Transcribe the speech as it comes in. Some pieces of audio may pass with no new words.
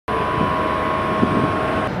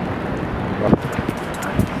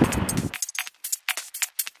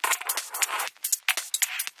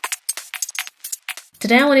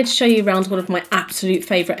Today I wanted to show you around one of my absolute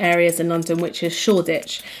favourite areas in London, which is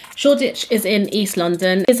Shoreditch. Shoreditch is in East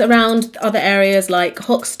London. It's around other areas like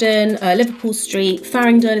Hoxton, Liverpool Street,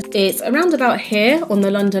 Farringdon. It's around about here on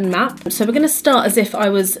the London map. So we're going to start as if I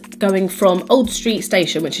was going from Old Street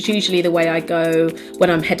Station, which is usually the way I go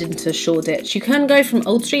when I'm heading to Shoreditch. You can go from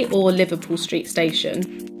Old Street or Liverpool Street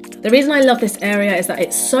Station. The reason I love this area is that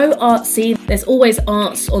it's so artsy. There's always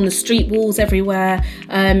arts on the street walls everywhere.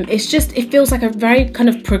 It feels like a very kind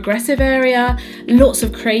of progressive area. Lots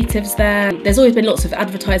of creatives there. There's always been lots of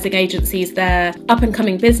advertising agencies there, up and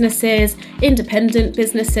coming businesses, independent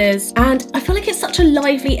businesses. And I feel like it's such a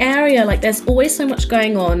lively area. Like there's always so much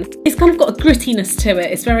going on. It's kind of got a grittiness to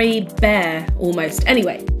it. It's very bare almost.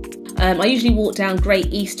 Anyway. I usually walk down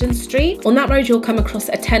Great Eastern Street. On that road you'll come across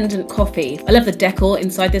Attendant Coffee. I love the decor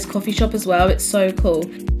inside this coffee shop as well, it's so cool.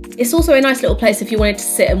 It's also a nice little place if you wanted to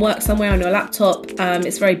sit and work somewhere on your laptop.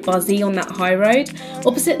 It's very buzzy on that high road.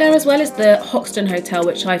 Opposite there as well is the Hoxton Hotel,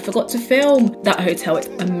 which I forgot to film. That hotel is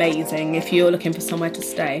amazing if you're looking for somewhere to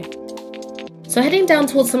stay. So heading down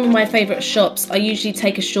towards some of my favourite shops, I usually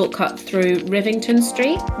take a shortcut through Rivington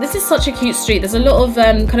Street. This is such a cute street. There's a lot of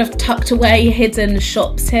kind of tucked away hidden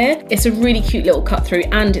shops here. It's a really cute little cut through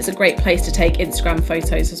and it's a great place to take Instagram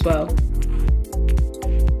photos as well.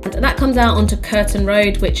 And that comes out onto Curtain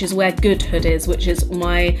Road, which is where Good Hood is, which is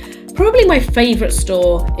probably my favourite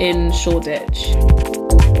store in Shoreditch.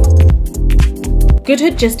 Good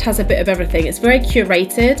Hood just has a bit of everything. It's very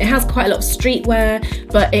curated. It has quite a lot of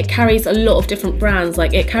streetwear, but it carries a lot of different brands.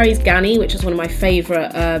 Like it carries Ganni, which is one of my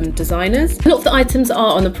favourite designers. A lot of the items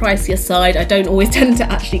are on the pricier side. I don't always tend to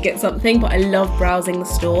actually get something, but I love browsing the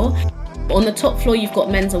store. On the top floor, you've got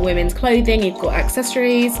men's and women's clothing, you've got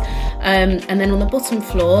accessories, and then on the bottom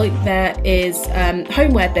floor, there is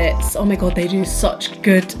homeware bits. Oh my God, they do such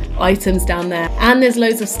good items down there. And there's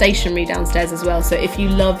loads of stationery downstairs as well. So if you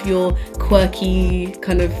love your quirky,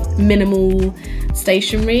 kind of minimal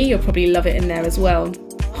stationery, you'll probably love it in there as well.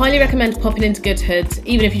 Highly recommend popping into Good Hood,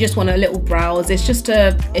 even if you just want a little browse. It's just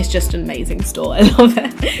an amazing store. I love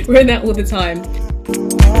it. We're in there all the time.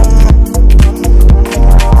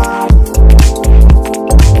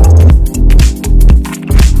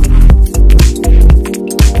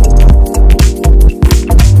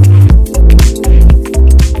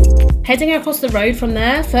 Heading across the road from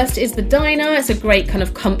there, first is the diner. It's a great kind of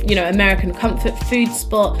American comfort food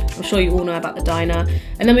spot. I'm sure you all know about the diner.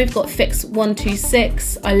 And then we've got Fix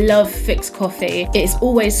 126. I love Fix coffee. It's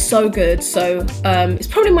always so good. So it's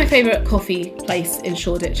probably my favourite coffee place in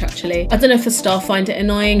Shoreditch actually. I don't know if the staff find it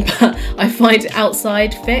annoying, but I find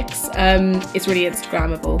outside Fix, it's really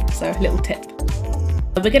Instagrammable. So a little tip.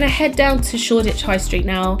 We're going to head down to Shoreditch High Street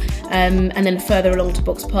now and then further along to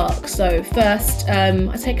Box Park. So first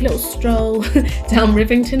I take a little stroll down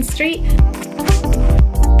Rivington Street.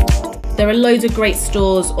 There are loads of great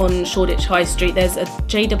stores on Shoreditch High Street. There's a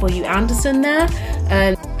JW Anderson there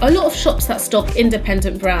and a lot of shops that stock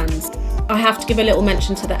independent brands. I have to give a little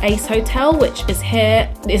mention to the Ace Hotel, which is here.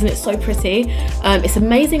 Isn't it so pretty? It's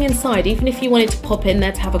amazing inside, even if you wanted to pop in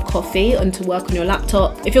there to have a coffee and to work on your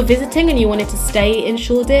laptop. If you're visiting and you wanted to stay in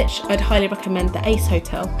Shoreditch, I'd highly recommend the Ace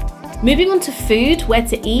Hotel. Moving on to food, where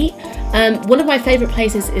to eat. One of my favourite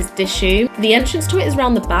places is Dishu. The entrance to it is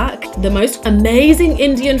around the back. The most amazing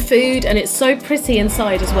Indian food, and it's so pretty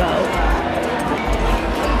inside as well.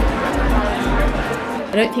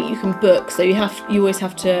 I don't think you can book, so you always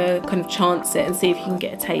have to kind of chance it and see if you can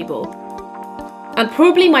get a table. And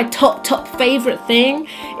probably my top favourite thing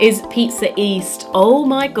is Pizza East. Oh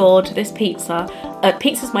my God, this pizza.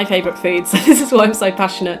 Pizza's my favourite food, so this is why I'm so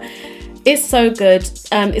passionate. It's so good.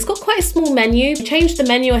 It's got quite a small menu. We changed the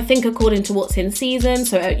menu, I think, according to what's in season,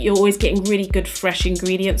 so you're always getting really good fresh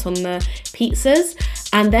ingredients on the pizzas.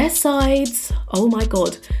 And their sides, oh my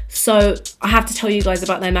God. So I have to tell you guys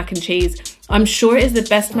about their mac and cheese. I'm sure it is the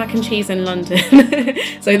best mac and cheese in London.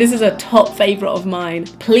 So this is a top favourite of mine.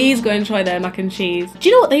 Please go and try their mac and cheese. Do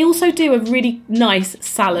you know what? They also do a really nice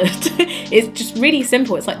salad. It's just really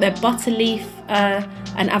simple. It's like their butter leaf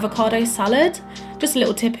and avocado salad. Just a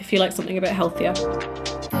little tip if you like something a bit healthier.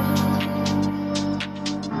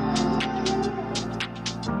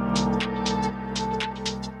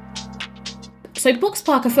 So Box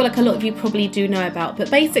Park, I feel like a lot of you probably do know about, but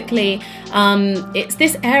basically it's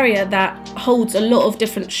this area that holds a lot of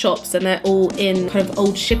different shops and they're all in kind of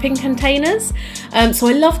old shipping containers. So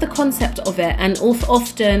I love the concept of it, and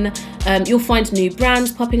often you'll find new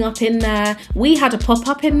brands popping up in there. We had a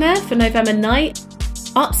pop-up in there for November night.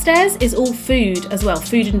 Upstairs is all food as well,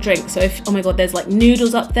 food and drink. So oh my God, there's like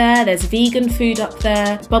noodles up there, there's vegan food up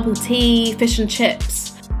there, bubble tea, fish and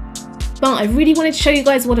chips. But I really wanted to show you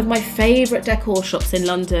guys one of my favourite decor shops in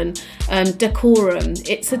London, Decorum.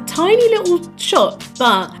 It's a tiny little shop,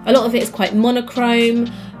 but a lot of it is quite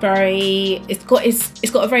monochrome. It's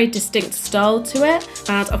got a very distinct style to it,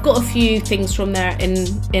 and I've got a few things from there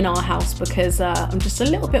in our house because I'm just a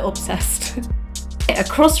little bit obsessed.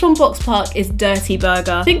 Across from Box Park is Dirty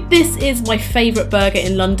Burger. I think this is my favourite burger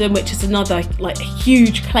in London, which is another like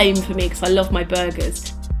huge claim for me because I love my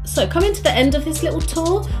burgers. So coming to the end of this little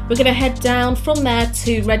tour, we're going to head down from there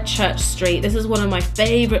to Redchurch Street. This is one of my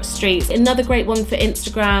favourite streets. Another great one for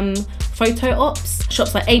Instagram photo ops.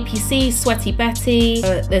 Shops like APC, Sweaty Betty,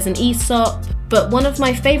 there's an Aesop. But one of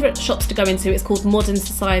my favourite shops to go into is called Modern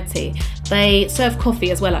Society. They serve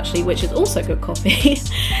coffee as well actually, which is also good coffee.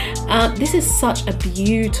 This is such a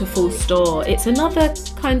beautiful store. It's another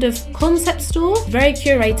kind of concept store, very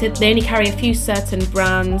curated. They only carry a few certain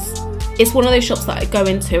brands. It's one of those shops that I go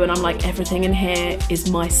into and I'm like, everything in here is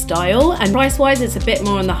my style. And price-wise, it's a bit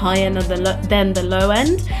more on the high end than the low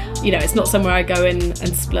end. You know, it's not somewhere I go in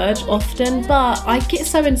and splurge often, but I get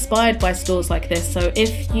so inspired by stores like this. So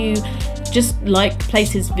if you just like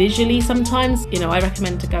places visually sometimes, you know, I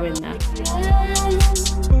recommend to go in there.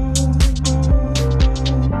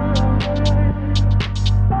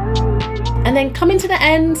 And then coming to the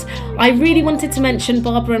end, I really wanted to mention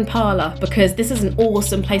Barber & Parlour because this is an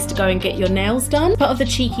awesome place to go and get your nails done. Part of the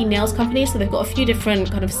Cheeky Nails company, so they've got a few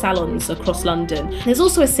different kind of salons across London. There's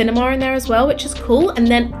also a cinema in there as well, which is cool. And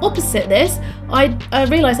then opposite this, I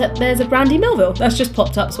realised that there's a Brandy Melville that's just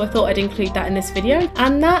popped up, so I thought I'd include that in this video.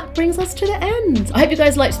 And that brings us to the end. I hope you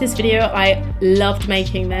guys liked this video. I loved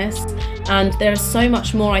making this. And there is so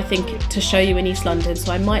much more I think to show you in East London,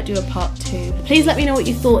 so I might do a part 2. Please let me know what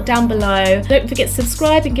you thought down below. Don't forget to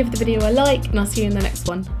subscribe and give the video a like, and I'll see you in the next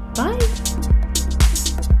one. Bye!